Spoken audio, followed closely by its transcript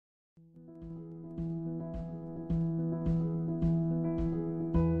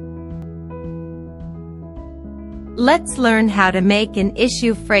Let's learn how to make and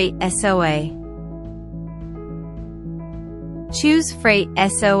issue freight SOA. Choose Freight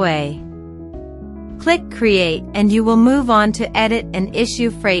SOA. Click Create and you will move on to Edit and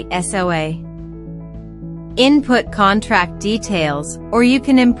Issue Freight SOA. Input contract details, or you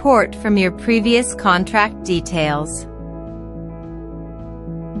can import from your previous contract details.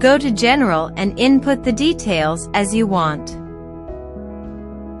 Go to General and input the details as you want.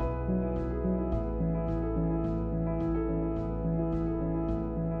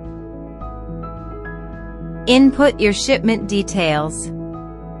 Input your shipment details.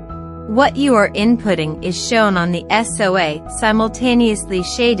 What you are inputting is shown on the SOA, simultaneously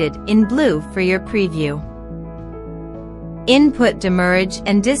shaded in blue for your preview. Input demurrage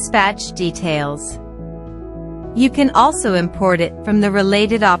and dispatch details. You can also import it from the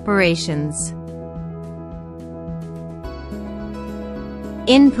related operations.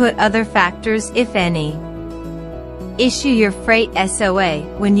 Input other factors if any. Issue your freight SOA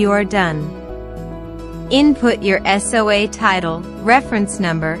when you are done. Input your SOA title, reference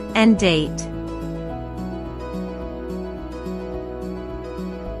number, and date.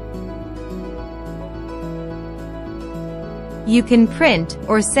 You can print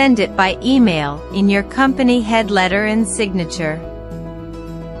or send it by email in your company head letter and signature.